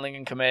 Paul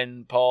Donegan come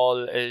in.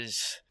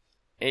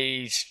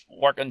 He's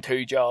working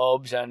 2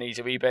 jobs, and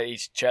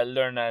he's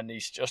children, and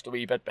he's just a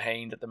wee bit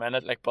behind at the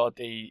minute. But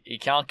he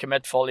can't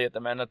commit fully at the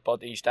minute,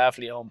 but he's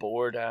definitely on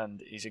board,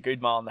 and he's a good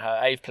man.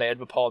 I've played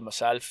with Paul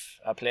myself.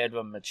 I played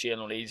with him at Shane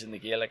O'Leeds in the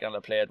Gaelic, and I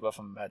played with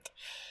him at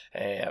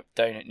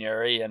down at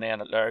Newry, and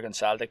then at Lurgan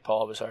Celtic.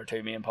 Paul was there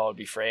too. Me and Paul would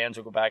be friends.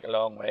 We go back a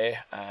long way,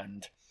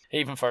 and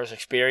even for his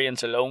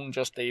experience alone,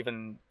 just to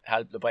even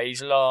help the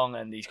boys along,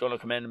 and he's going to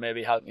come in and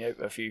maybe help me out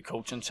with a few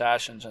coaching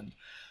sessions and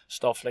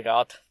stuff like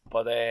that.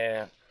 But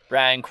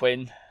Brian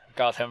Quinn,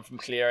 got him from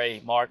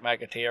Cleary. Mark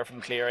McAteer from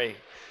Cleary.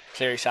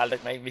 Cleary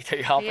Celtic might be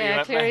too happy with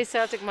me. Cleary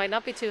Celtic might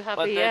not be too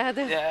happy.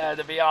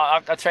 To be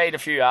honest, I tried a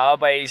few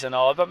boys and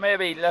all, but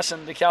maybe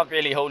listen, they can't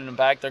really hold them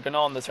back. They're going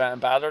on to try and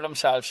better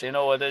themselves.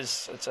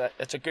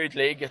 It's a good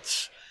league.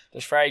 There's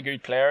very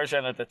good players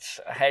in it. It's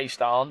a high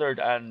standard,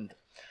 and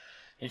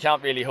you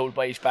can't really hold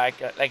boys back.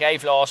 Like,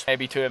 I've lost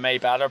maybe 2 of my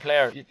better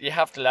players. You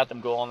have to let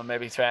them go on and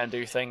maybe try and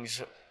do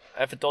things.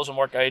 If it doesn't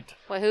work out.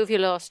 Well, who have you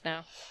lost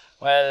now?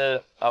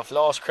 Well, I've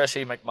lost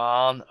Chrissy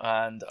McMahon,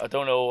 and I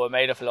don't know, I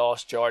might have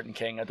lost Jordan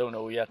King. I don't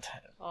know yet.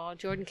 Oh,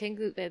 Jordan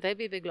King, they'd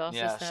be big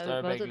losses now. Yes,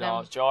 they're big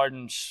losses.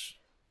 Jordan's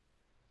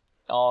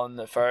on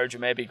the verge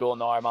of maybe going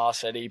to Armagh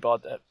City,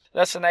 but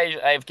listen,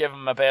 I've given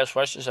him my best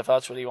wishes if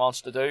that's what he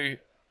wants to do.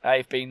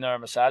 I've been there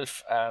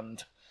myself,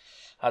 and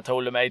I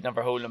told him I'd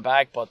never hold him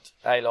back, but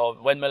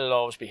Windmill will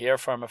always be here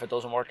for him if it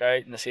doesn't work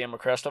out. And the same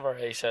with Christopher.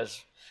 He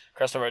says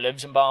Christopher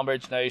lives in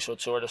Banbridge now, so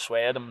it sort of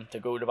swayed him to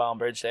go to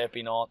Banbridge. They've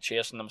been on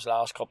chasing them the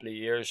last couple of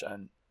years,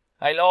 and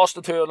I lost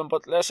the 2 of them.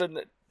 But listen,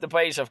 the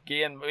boys have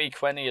gained. Wee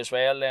Quinny as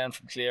well then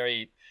from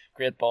Cleary,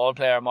 great ball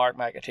player. Mark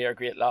McAteer,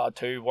 great lad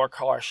too,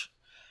 workhorse.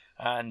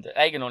 And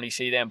I can only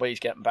see them boys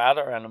getting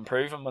better and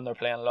improving when they're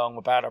playing along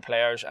with better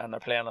players, and they're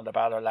playing at a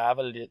better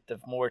level.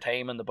 They've more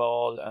time in the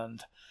ball,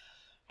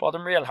 but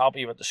I'm real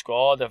happy with the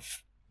squad.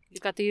 You've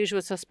got the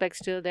usual suspects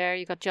still there.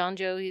 You've got John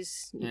Joe.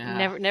 He's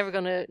never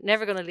gonna leave.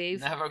 Never gonna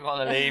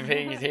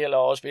leave. He'll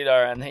always be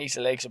there, and he's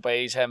the likes of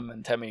boys, him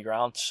and Timmy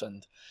Grants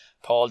and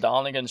Paul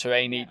Donegan's who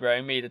I need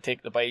round me to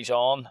take the boys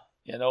on.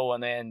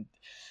 And then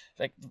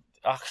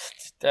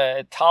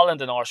the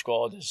talent in our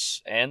squad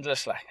is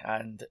endless,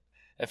 and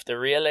if they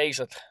realise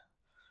it,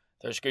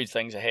 there's good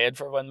things ahead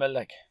for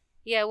Windmill.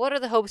 Yeah. What are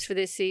the hopes for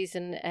this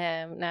season?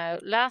 Now,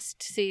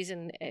 last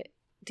season.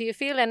 Do you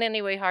feel in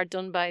any way hard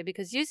done by?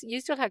 Because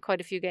you still had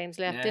quite a few games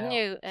left, didn't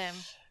you?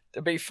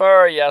 To be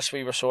fair, yes,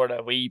 we were sort of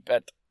a wee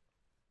bit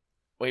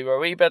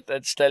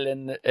still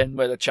in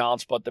with a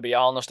chance, but to be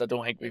honest, I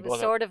don't think we would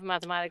have. Sort of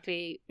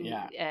mathematically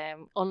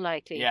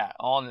unlikely. Yeah,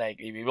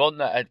 unlikely. We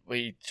wouldn't.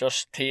 We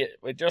just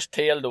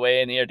tailed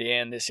away near the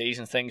end of the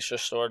season. Things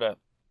just sort of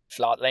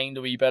flatlined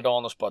a wee bit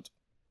on us, but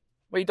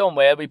we done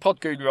well. We put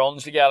good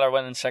runs together,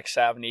 winning 6,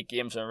 7, 8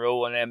 games in a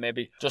row, and then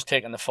maybe just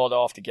taking the foot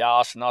off the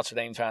gas. And that's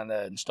what I'm trying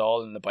to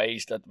install in the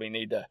boys, that we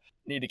need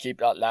to keep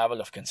that level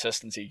of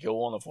consistency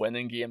going of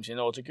winning games.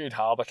 It's a good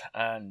habit.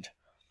 And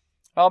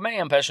my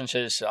ambitions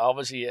is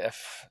obviously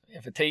if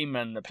a team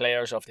and the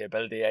players of the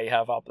ability I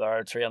have up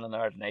there training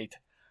there tonight,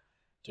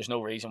 there's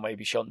no reason why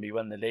we shouldn't be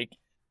winning the league.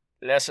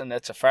 Listen,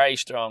 it's a very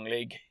strong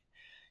league.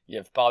 You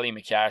have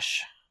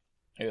Ballymacash.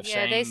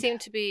 They seem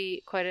to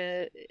be quite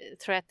a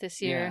threat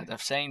this year. Yeah,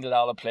 they've signed a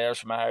lot of players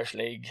from Irish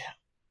League.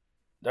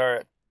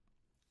 They're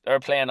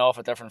playing off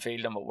a different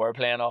field than what we're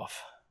playing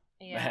off.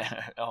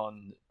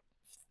 on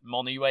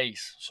money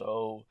wise.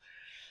 So,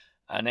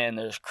 and then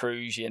there's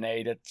Crews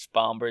United,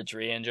 Banbridge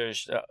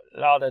Rangers. A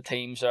lot of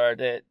teams there,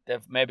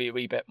 they've maybe a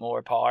wee bit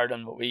more power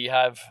than what we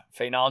have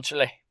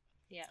financially.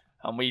 Yeah.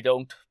 And we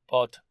don't.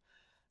 But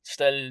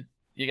still,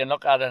 you can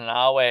look at it in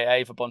our way. I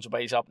have a bunch of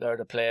boys up there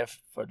to play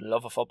for the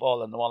love of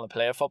football and they want to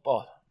play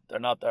football. They're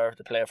not there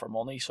to play for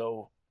money.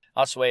 So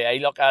that's the way I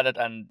look at it.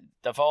 And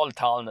they've all the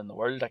talent in the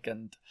world. Like,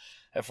 and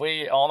if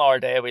we, on our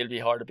day, we'll be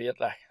hard to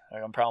beat. Like, I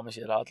can promise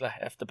you that. Like,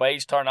 if the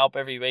boys turn up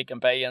every week and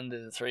buy into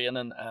the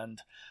training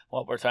and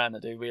what we're trying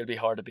to do, we'll be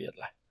hard to beat.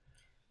 Like.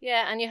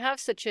 Yeah, and you have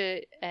such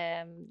a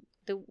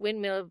the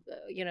Windmill,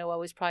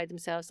 always pride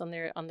themselves on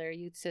their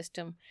youth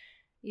system.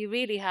 You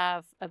really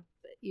have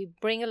you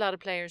bring a lot of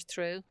players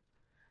through.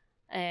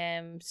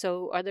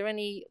 So are there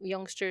any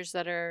youngsters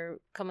that are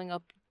coming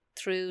up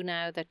through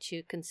now that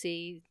you can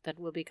see that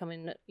will be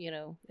coming,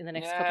 in the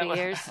next couple of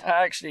years?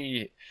 I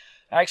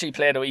actually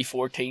played a wee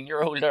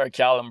 14-year-old there,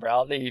 Callum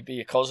Bradley. He'd be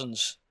a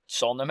cousin's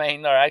son of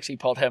mine there. I actually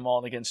put him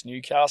on against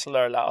Newcastle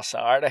there last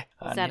Saturday.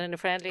 Was that in a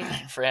friendly?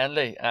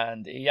 Friendly,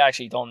 and he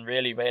actually done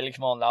really well. He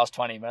came on last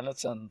 20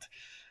 minutes and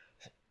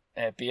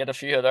beat a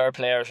few of their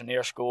players and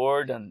near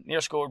scored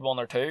one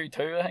or two.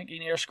 I think he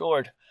near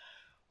scored.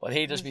 But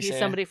he'd just be saying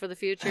somebody for the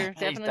future,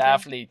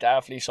 definitely. He's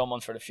definitely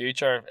someone for the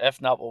future. If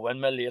not with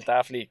Windmill, he'll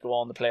definitely go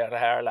on to play at a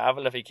higher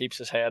level if he keeps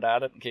his head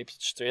at it and keeps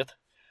it straight.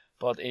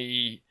 But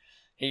he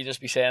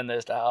just be saying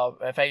this,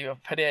 if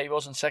I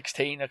wasn't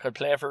 16, I could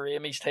play for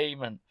Ramey's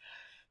team.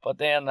 But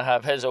then I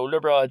have his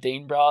older brother,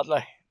 Dean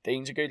Bradley.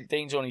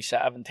 Dean's only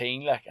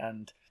 17,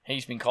 and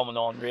he's been coming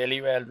on really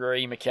well.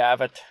 Rory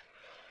McCavitt,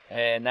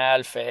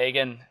 Niall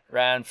Fagan,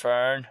 Ryan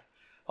Fern,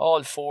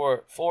 all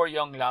four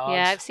young lads.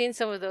 Yeah, I've seen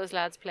some of those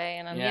lads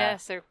playing, and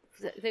yes,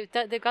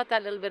 they've got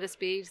that little bit of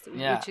speed,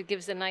 which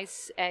gives a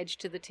nice edge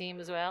to the team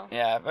as well.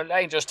 Yeah, but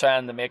I'm just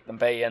trying to make them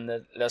buy in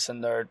that,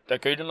 listen, they're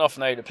good enough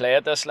now to play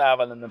at this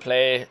level and to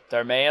play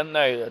their men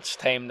now. It's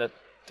time that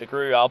they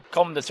grew up.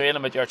 Come to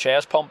training with your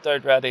chest pumped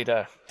out, ready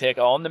to take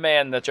on the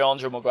men, the John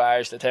Joe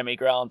Maguires, the Timmy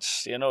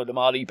Grants, the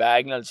Molly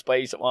Bagnalls,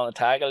 boys that want to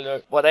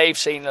tackle. What I've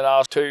seen the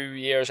last 2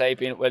 years I've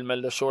been at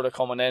Windmill, they're sort of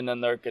coming in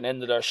and they're getting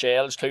into their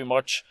shells too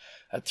much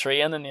at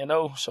training,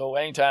 so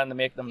I'm trying to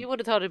make them. You would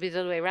have thought it'd be the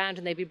other way around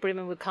and they'd be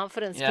brimming with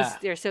confidence because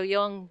they're so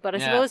young. But I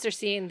suppose they're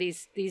seeing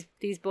these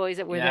boys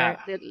that were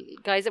the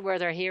guys that were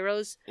their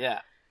heroes.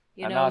 Yeah.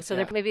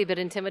 They're maybe a bit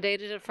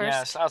intimidated at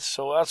first. Yes,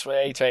 that's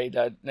why I tried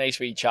nice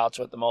wee chats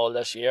with them all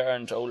this year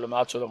and told them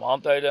that's what I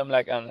want out of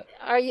them. And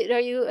are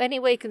you any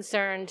way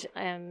concerned?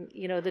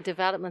 The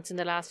developments in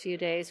the last few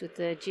days with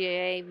the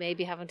GAA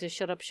maybe having to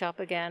shut up shop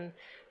again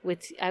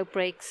with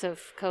outbreaks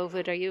of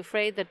COVID. Are you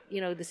afraid that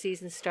the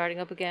season's starting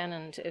up again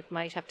and it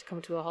might have to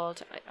come to a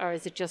halt, or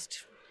is it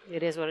just?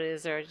 It is what it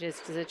is, or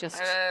does it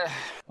just...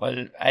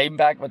 Well, I'm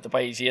back with the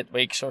boys 8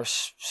 weeks or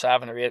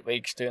 7 or 8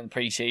 weeks doing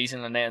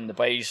pre-season, and then the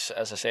boys,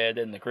 as I said,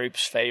 in the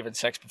groups 5 and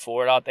 6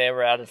 before that, they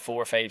were at it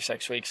 4, 5,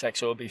 6 weeks, so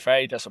it would be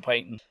very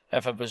disappointing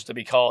if it was to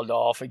be called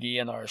off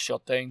again or a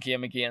shutdown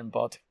came again.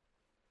 But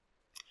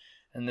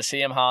in the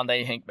same hand,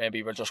 I think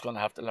maybe we're just going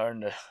to have to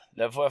learn to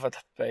live with it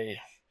by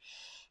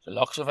the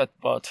looks of it,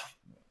 but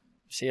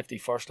safety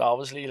first,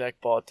 obviously,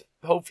 but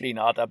hopefully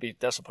not. I'd be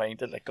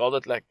disappointed,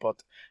 gutted,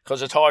 but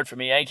because it's hard for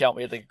me. I can't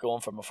wait to get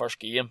going for my first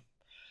game.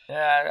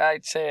 Yeah,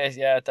 I'd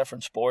say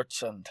different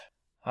sports, and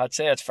I'd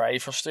say it's very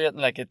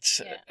frustrating.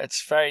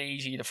 It's very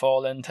easy to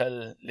fall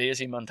into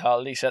lazy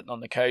mentality, sitting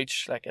on the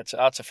couch.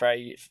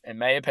 In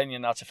my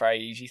opinion, that's a very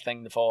easy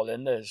thing to fall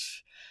into,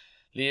 is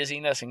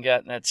laziness and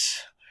getting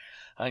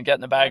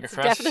a bag of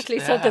crisps. Definitely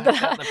something that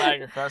getting a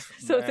bag of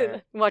crisps.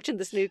 Something watching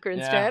the snooker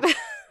instead.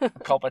 A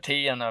cup of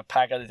tea and a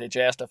packet of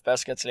digestive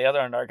biscuits later,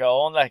 and they're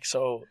gone.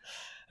 So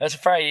it's a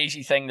very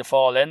easy thing to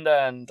fall into,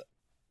 and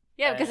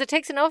because it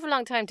takes an awful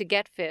long time to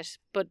get fit.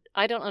 But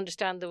I don't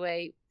understand the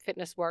way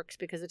fitness works,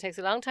 because it takes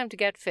a long time to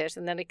get fit,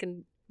 and then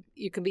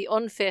you can be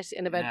unfit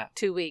in about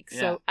 2 weeks.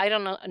 So I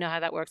don't know how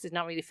that works. It's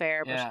not really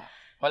fair. But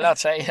well,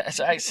 that's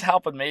it's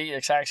helping me.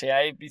 It's actually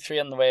I've been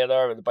training the way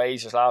there with the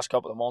boys this last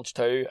couple of months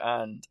too,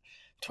 and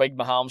twigged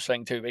my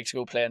hamstring 2 weeks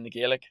ago playing the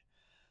Gaelic.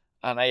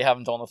 And I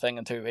haven't done a thing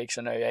in 2 weeks,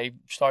 and now I'm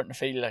starting to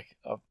feel like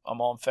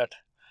I'm unfit.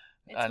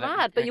 It's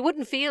mad, but you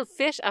wouldn't feel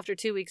fit after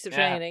 2 weeks of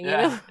training, you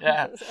know?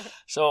 Yeah.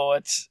 So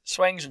it's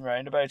swings and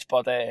roundabouts,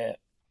 but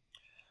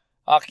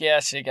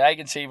yes, I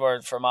can see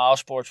where from our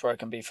sports where it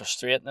can be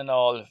frustrating and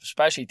all,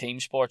 especially team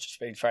sports. It's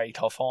been very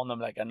tough on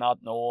them, and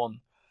not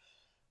knowing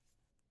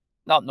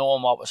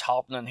what was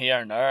happening here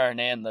and there, and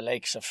then the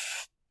likes of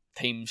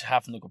teams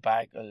having to go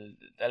back, the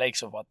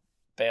likes of what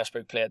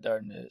Bestbrook played there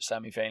in the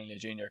semi-final of the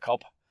Junior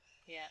Cup.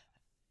 Yeah.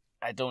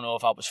 I don't know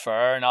if that was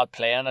fair not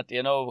playing it,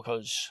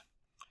 because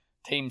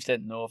teams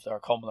didn't know if they were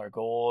coming or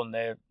going.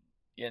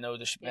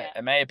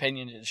 In my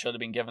opinion, it should have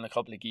been given a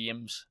couple of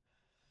games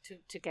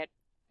to get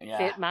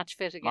match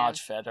fit again.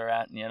 Match fit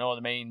or you know what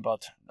I mean?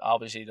 But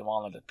obviously they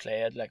wanted it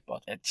played.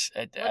 But it's.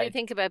 What do you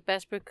think about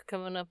Bestbrook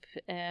coming up,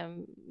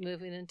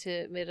 moving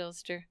into Mid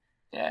Ulster?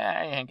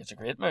 Yeah, I think it's a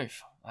great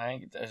move. I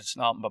think it's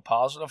nothing but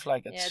positive.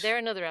 Like it's, they're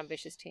another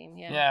ambitious team.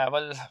 Yeah,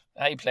 well,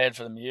 I played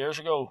for them years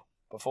ago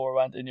before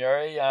I went to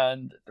Newry,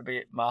 and to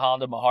be my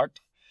hand on my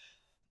heart,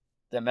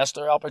 they missed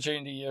their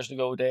opportunity years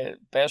ago.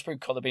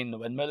 Bessbrook could have been the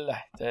windmill.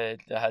 They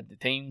had the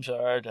teams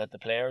there, they had the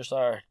players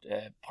there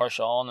to push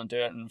on and do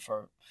it, and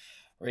for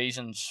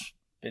reasons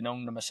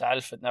beknown to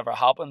myself, it never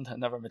happened, it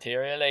never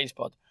materialised.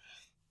 But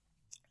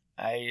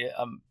my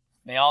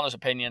honest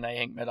opinion, I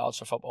think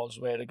mid-Ulster football is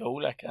the way to go.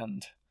 Like,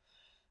 and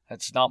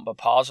it's not but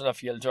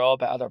positive. You'll draw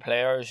better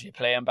players, you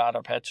play in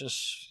better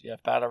pitches, you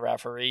have better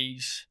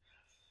referees,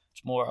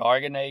 it's more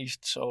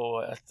organised.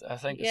 So I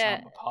think it's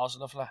not but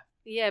positive. Like.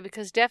 Yeah,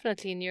 because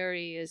definitely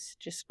Newry is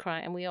just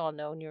crying, and we all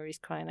know Newry's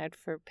crying out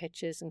for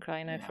pitches and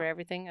crying out for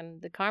everything.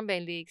 And the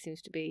Carnbane League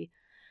seems to be,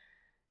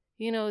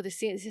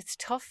 it's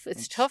tough.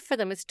 It's tough for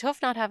them. It's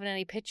tough not having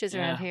any pitches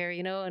around here,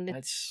 and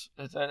it's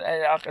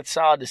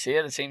sad to see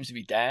it. It seems to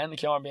be down, the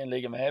Carnbane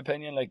League, in my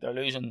opinion. Like, they're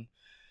losing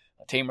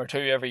a team or two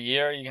every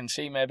year. You can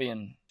see maybe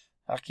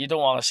you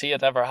don't want to see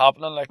it ever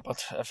happening, like,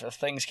 but if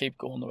things keep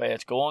going the way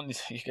it's going,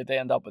 you could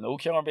end up in no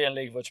Carnbane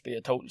League, which would be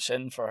a total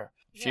sin for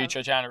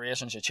future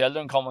generations of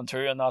children coming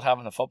through and not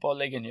having a football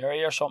league in your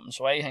area or something.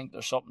 So I think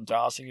there's something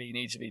drastically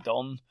needs to be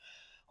done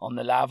on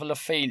the level of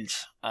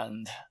fields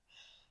and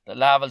the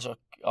levels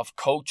of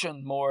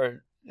coaching.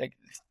 More like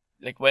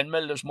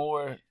Windmill, there's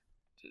more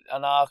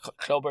an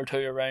club or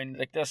two around.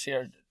 Like this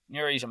year,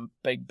 Newry's a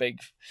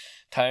big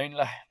town,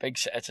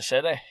 it's a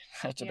city.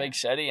 It's a big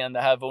city, and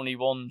they have only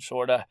one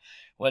sort of.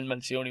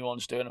 Windmill's the only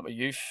ones doing it with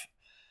youth.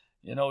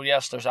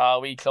 Yes, there's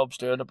wee clubs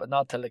doing it, but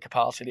not to the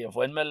capacity of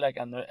Windmill.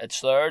 And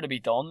it's there to be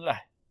done.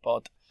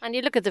 And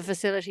you look at the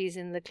facilities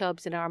in the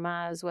clubs in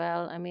Armagh as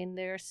well. I mean,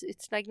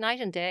 it's like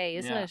night and day,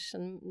 isn't it?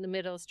 And the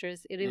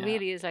Mid-Ulsters, it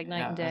really is like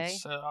night and day.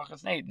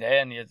 It's night and day,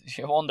 and you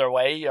wonder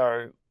why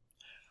or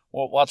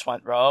what's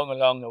went wrong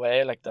along the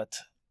way. Like that,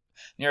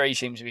 Newry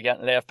seems to be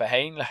getting left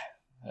behind.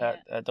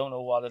 I don't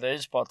know what it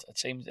is, but it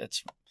seems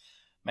it's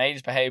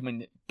miles behind.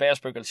 When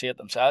Bessbrook will see it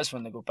themselves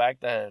when they go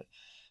back there,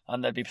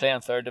 and they'll be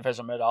playing third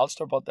division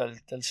Mid-Ulster, but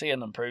they'll see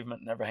an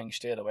improvement and everything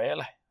straight away.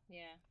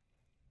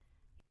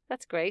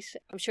 That's great.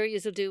 I'm sure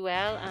you'll do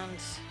well, and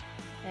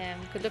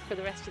good luck for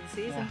the rest of the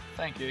season. Yeah,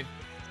 thank you.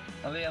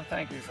 And Liam,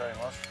 thank you very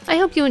much. I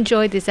hope you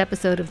enjoyed this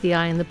episode of The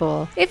Eye on the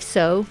Ball. If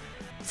so,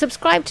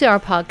 subscribe to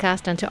our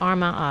podcast and to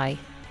Armagh Eye.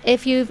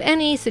 If you've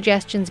any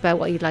suggestions about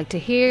what you'd like to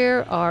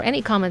hear or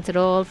any comments at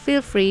all,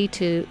 feel free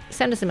to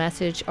send us a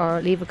message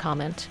or leave a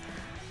comment.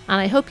 And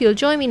I hope you'll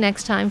join me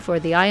next time for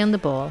The Eye on the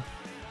Ball.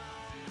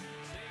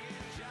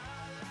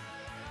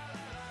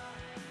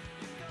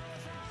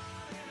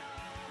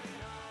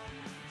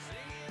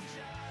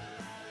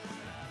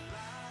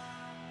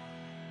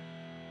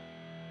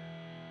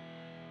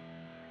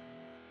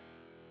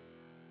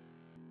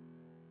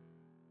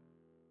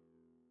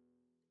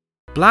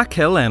 Black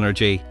Hill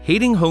Energy,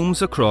 heating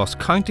homes across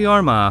County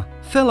Armagh.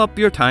 Fill up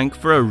your tank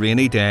for a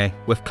rainy day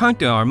with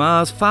County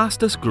Armagh's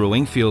fastest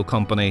growing fuel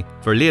company.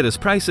 For latest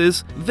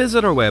prices,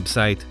 visit our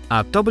website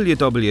at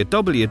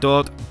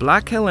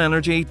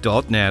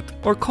www.blackhillenergy.net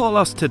or call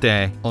us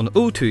today on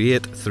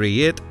 028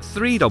 38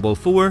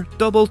 344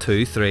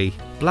 223.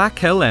 Black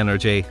Hill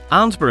Energy,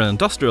 Ansborough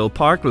Industrial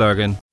Park, Lurgan.